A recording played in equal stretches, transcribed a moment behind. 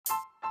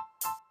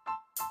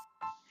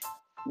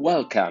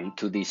Welcome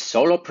to the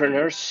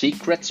Solopreneur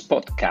Secrets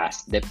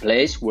Podcast, the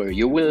place where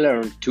you will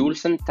learn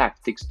tools and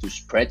tactics to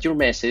spread your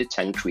message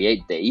and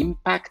create the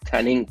impact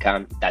and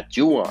income that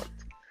you want.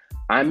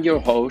 I'm your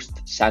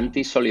host,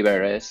 Santi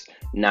Soliveres.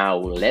 Now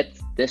let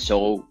the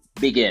show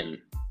begin.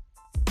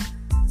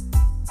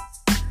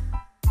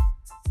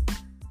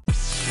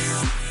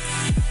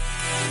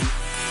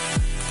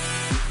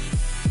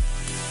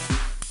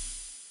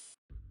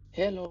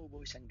 Hello,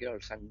 boys and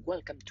girls, and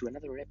welcome to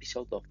another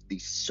episode of the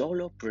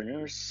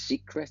Solopreneur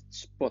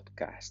Secrets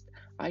Podcast.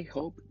 I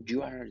hope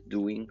you are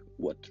doing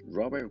what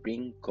Robert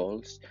Greene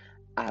calls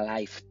a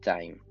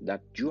lifetime,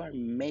 that you are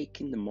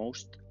making the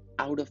most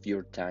out of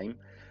your time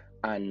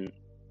and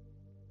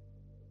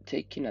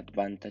taking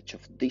advantage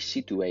of this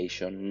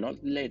situation, not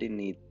letting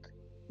it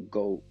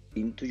go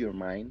into your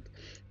mind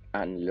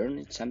and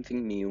learning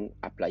something new,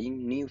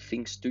 applying new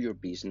things to your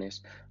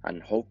business,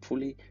 and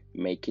hopefully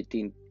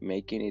making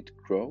it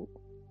grow.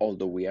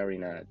 Although we are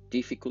in a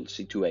difficult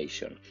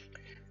situation.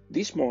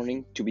 This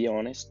morning, to be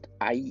honest,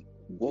 I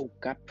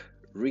woke up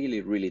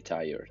really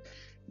tired.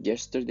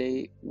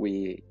 Yesterday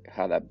we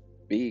had a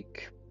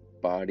big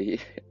party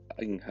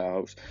in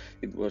house.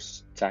 It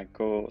was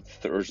Taco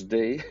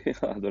Thursday.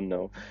 I don't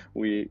know.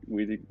 We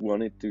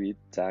wanted to eat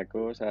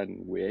tacos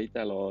and we ate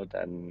a lot.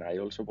 And I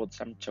also bought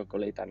some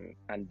chocolate.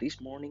 And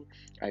this morning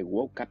I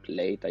woke up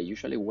late. I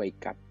usually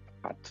wake up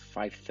at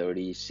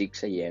 5:30,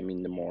 6 a.m.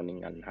 in the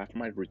morning and have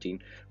my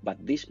routine.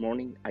 But this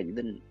morning I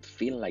didn't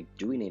feel like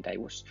doing it. I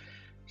was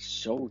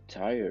so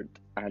tired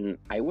and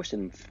I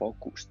wasn't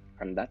focused.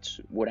 And that's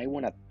what I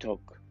want to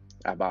talk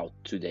about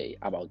today,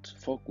 about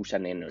focus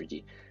and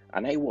energy.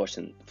 And I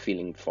wasn't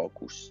feeling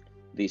focused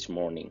this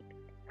morning.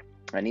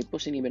 And it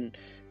wasn't even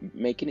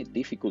making it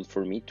difficult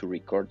for me to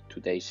record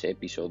today's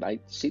episode. I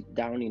sit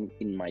down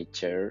in my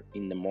chair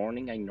in the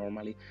morning. I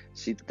normally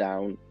sit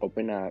down,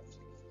 open a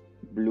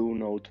blue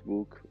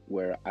notebook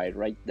where I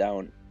write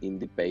down in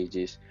the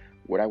pages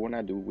what I want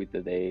to do with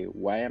the day,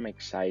 why I'm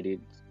excited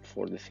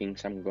for the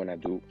things I'm gonna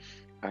do.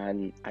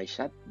 And I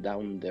sat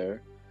down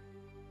there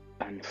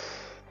and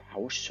I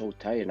was so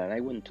tired and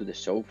I went to the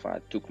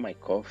sofa, took my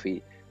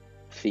coffee,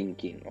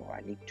 thinking, oh,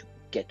 I need to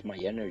get my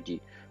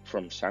energy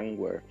from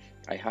somewhere.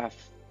 I have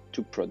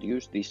to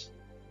produce this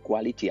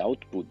quality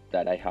output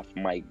that I have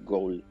my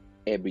goal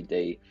every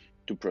day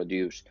to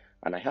produce.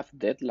 And I have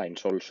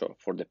deadlines also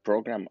for the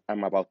program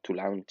I'm about to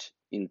launch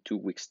in 2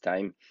 weeks'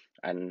 time.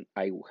 And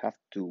I have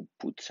to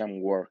put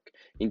some work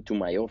into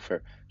my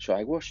offer. So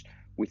I was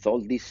with all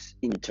this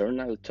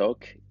internal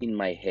talk in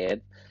my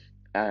head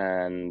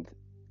and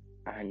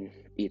and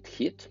it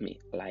hit me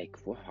like,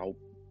 wow,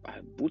 I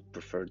would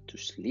prefer to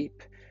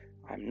sleep.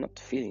 I'm not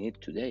feeling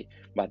it today.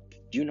 But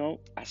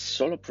as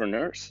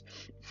solopreneurs,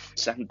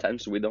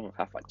 sometimes we don't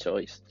have a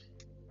choice.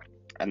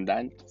 And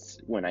that's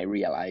when I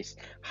realized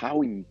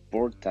how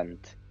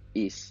important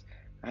is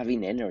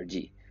having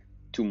energy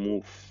to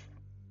move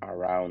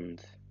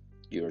around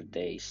your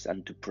days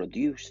and to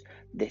produce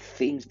the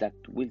things that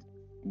will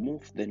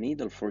move the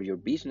needle for your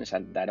business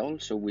and that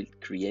also will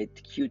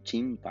create huge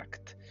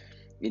impact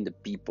in the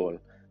people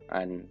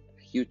and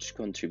huge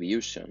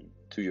contribution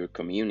to your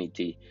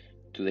community,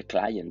 to the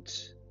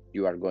clients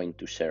you are going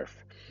to serve.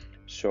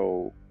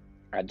 So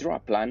I draw a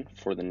plan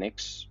for the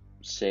next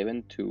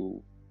 7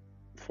 to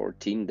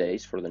 14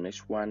 days, for the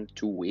next 1,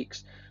 2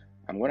 weeks.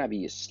 I'm gonna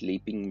be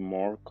sleeping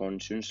more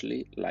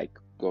consciously, like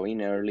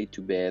going early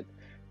to bed,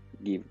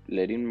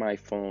 letting my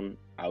phone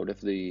out of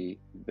the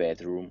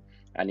bedroom,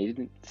 and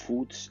eating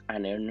foods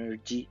and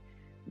energy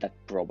that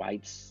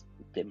provides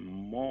the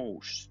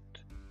most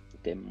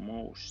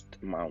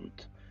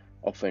amount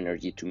of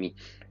energy to me.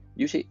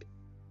 You see,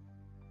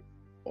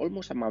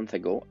 almost a month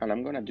ago, and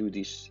I'm gonna do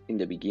this in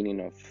the beginning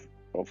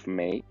of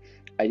May,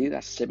 I did a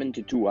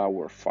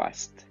 72-hour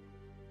fast.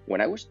 When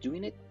I was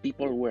doing it,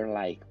 people were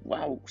like,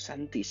 wow,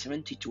 Santi,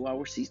 72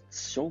 hours is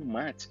so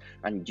much,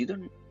 and you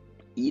don't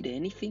eat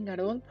anything at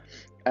all?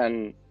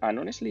 And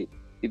honestly,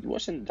 it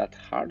wasn't that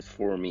hard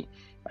for me.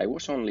 I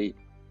was only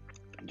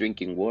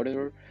drinking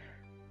water,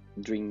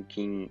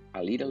 drinking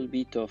a little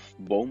bit of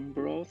bone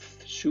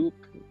broth soup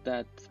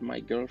that my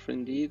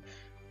girlfriend did,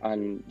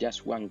 and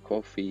just one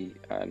coffee,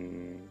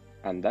 and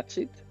that's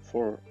it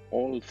for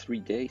all 3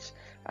 days.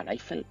 And I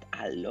felt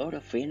a lot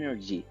of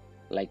energy,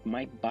 like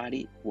my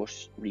body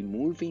was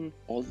removing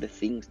all the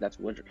things that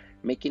were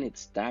making it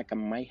stuck,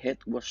 and my head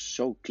was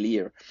so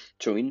clear.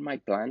 So in my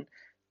plan,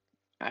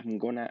 I'm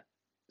gonna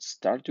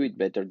start to eat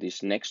better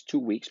these next 2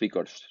 weeks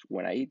because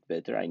when I eat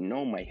better, I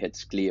know my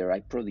head's clear,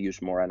 I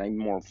produce more, and I'm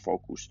more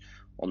focused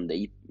on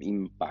the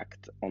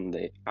impact, on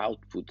the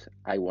output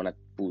I want to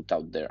put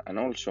out there. And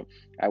also,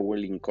 I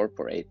will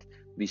incorporate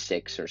this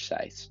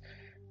exercise.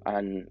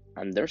 And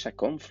there's a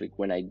conflict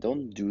when I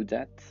don't do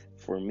that.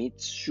 For me,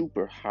 it's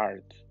super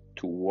hard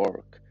to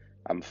work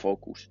and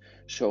focus.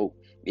 So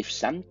if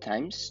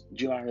sometimes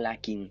you are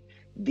lacking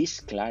this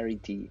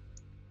clarity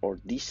or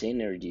this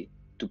energy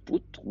to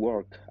put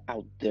work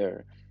out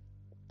there,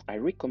 I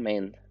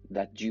recommend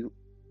that you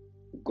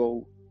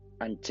go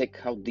and check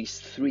how these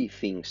three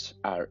things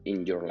are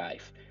in your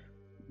life.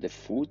 the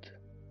food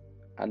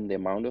and the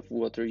amount of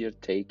water you're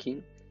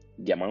taking,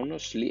 the amount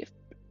of sleep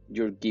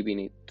you're giving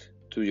it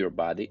to your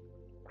body.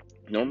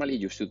 Normally,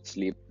 you should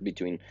sleep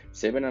between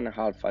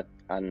 7.5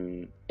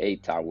 and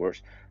 8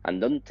 hours. And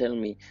don't tell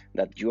me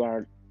that you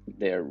are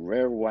the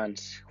rare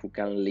ones who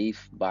can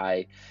live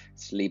by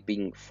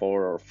sleeping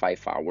 4 or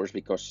 5 hours,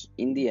 because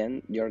in the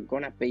end, you're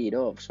gonna pay it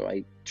off. So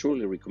I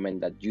truly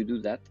recommend that you do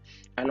that.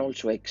 And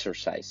also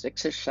exercise.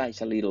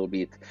 Exercise a little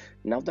bit.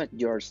 Now that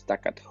you're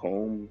stuck at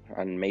home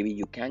and maybe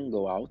you can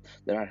go out,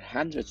 there are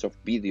hundreds of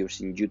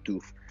videos in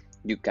YouTube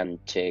you can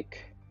check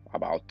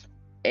about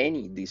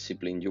any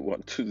discipline you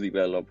want to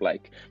develop,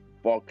 like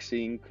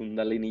boxing,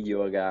 Kundalini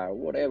yoga,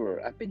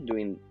 whatever. I've been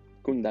doing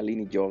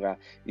Kundalini yoga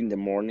in the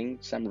morning,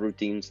 some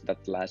routines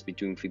that last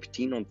between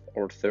 15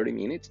 or 30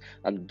 minutes,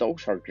 and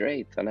those are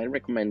great. And I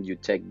recommend you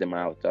check them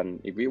out.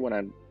 And if you want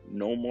to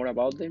know more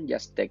about them,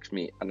 just text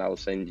me and I'll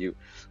send you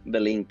the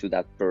link to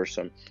that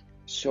person.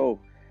 So,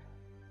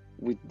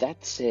 with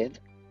that said,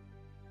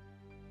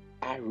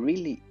 I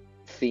really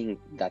think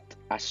that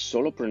as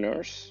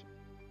solopreneurs,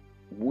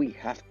 we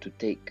have to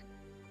take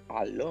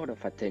a lot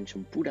of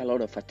attention, put a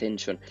lot of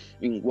attention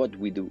in what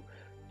we do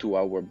to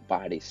our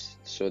bodies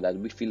so that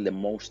we feel the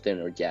most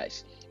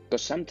energized.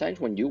 Because sometimes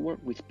when you work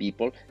with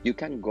people, you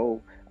can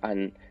go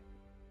and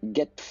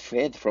get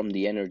fed from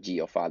the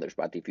energy of others.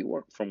 But if you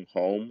work from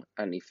home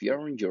and if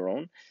you're on your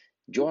own,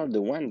 you are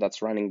the one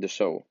that's running the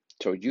show.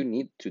 So you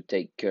need to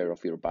take care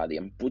of your body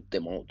and put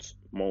the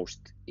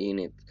most in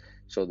it,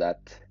 so that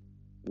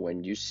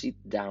when you sit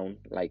down,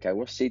 like I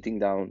was sitting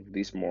down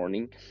this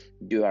morning,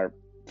 you are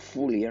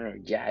fully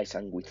energized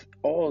and with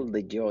all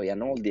the joy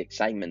and all the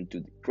excitement to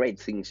the great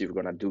things you're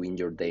gonna do in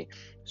your day.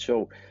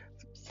 So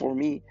for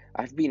me,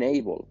 I've been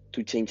able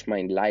to change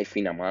my life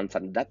in a month,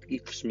 and that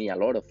gives me a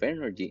lot of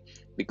energy,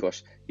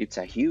 because it's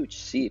a huge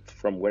shift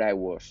from where I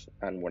was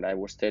and what I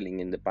was telling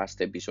in the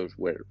past episodes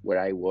where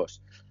I was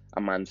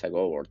a month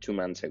ago or 2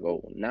 months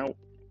ago. Now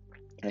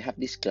I have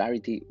this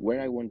clarity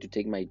where I want to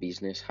take my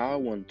business, how I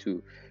want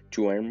to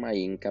earn my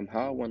income,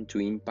 how I want to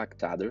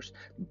impact others,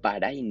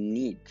 but I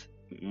need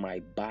my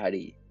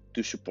body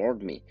to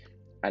support me,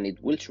 and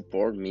it will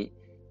support me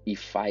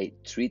if I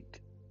treat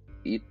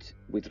it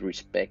with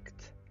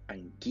respect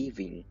and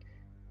giving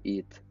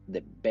it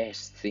the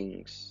best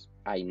things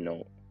I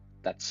know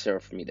that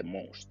serve me the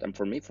most. And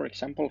for me, for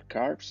example,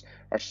 carbs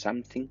are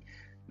something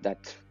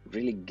that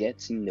really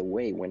gets in the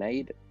way when I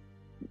eat.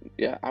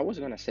 Yeah, I was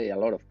gonna say a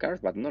lot of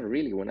carbs, but not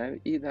really. When I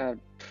eat a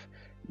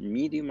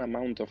medium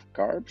amount of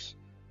carbs,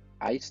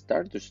 I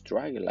start to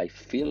struggle. I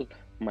feel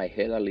my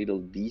head a little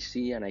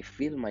dizzy and I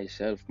feel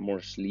myself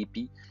more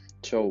sleepy.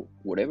 So,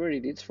 whatever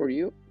it is for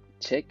you,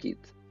 check it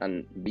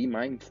and be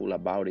mindful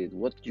about it.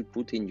 What you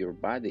put in your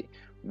body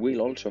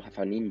will also have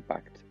an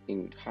impact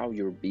in how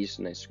your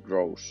business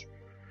grows.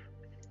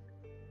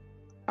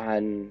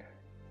 And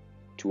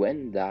to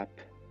end up,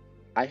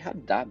 I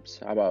had doubts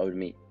about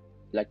me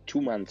like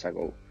 2 months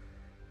ago,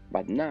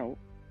 but now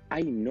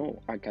I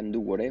know I can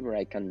do whatever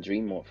I can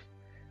dream of,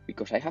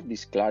 because I have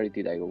this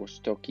clarity that I was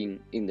talking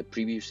in the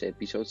previous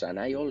episodes, and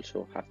I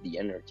also have the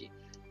energy.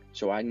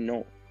 So I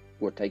know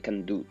what I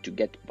can do to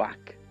get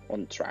back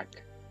on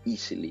track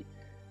easily.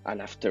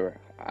 And after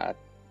a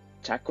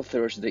Taco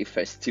Thursday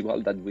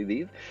festival that we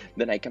did,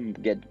 then I can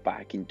get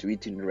back into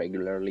eating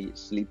regularly,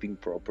 sleeping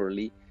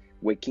properly,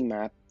 waking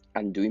up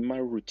and doing my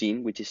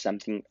routine, which is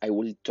something I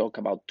will talk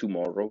about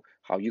tomorrow,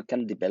 how you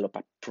can develop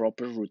a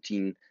proper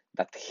routine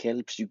that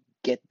helps you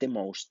get the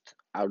most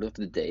out of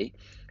the day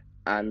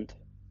and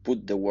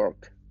put the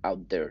work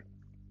out there.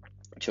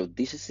 So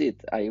this is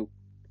it. I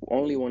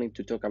only wanted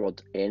to talk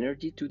about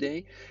energy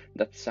today.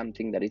 That's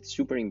something that is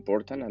super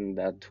important and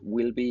that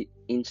will be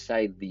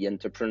inside the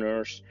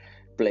entrepreneur's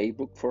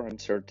playbook for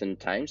uncertain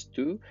times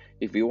too.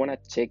 If you want to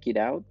check it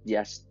out,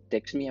 just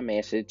text me a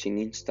message in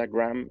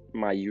Instagram.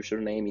 My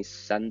username is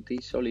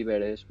Santis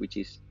Oliveres, which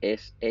is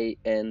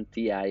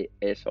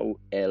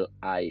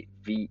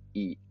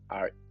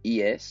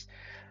SantiSoliveres.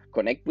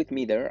 Connect with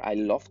me there. I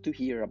love to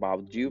hear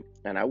about you,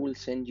 and I will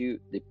send you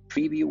the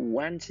preview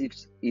once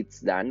it's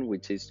done,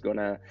 which is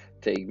gonna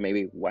take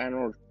maybe 1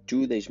 or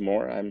 2 days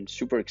more. I'm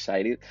super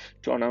excited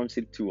to announce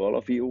it to all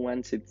of you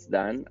once it's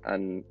done,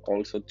 and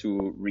also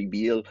to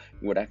reveal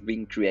what I've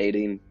been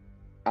creating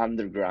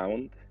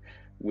underground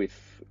with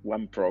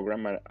one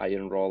program I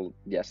enrolled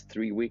just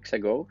 3 weeks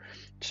ago.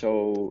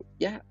 So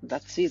yeah,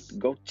 that's it.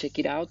 Go check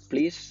it out.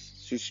 Please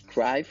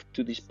subscribe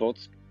to this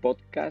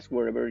podcast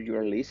wherever you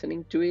are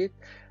listening to it.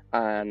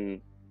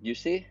 And you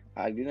see,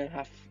 I didn't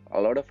have a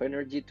lot of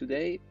energy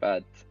today,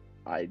 but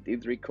I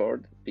did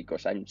record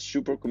because I'm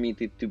super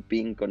committed to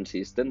being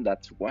consistent.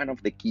 That's one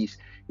of the keys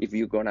if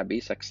you're gonna be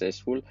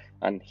successful.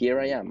 And here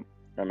I am,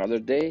 another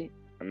day,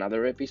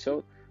 another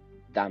episode,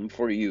 done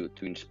for you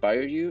to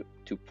inspire you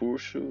to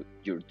pursue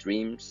your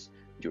dreams,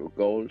 your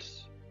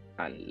goals,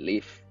 and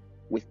live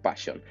with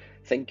passion.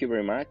 Thank you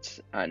very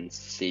much, and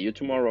see you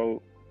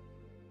tomorrow.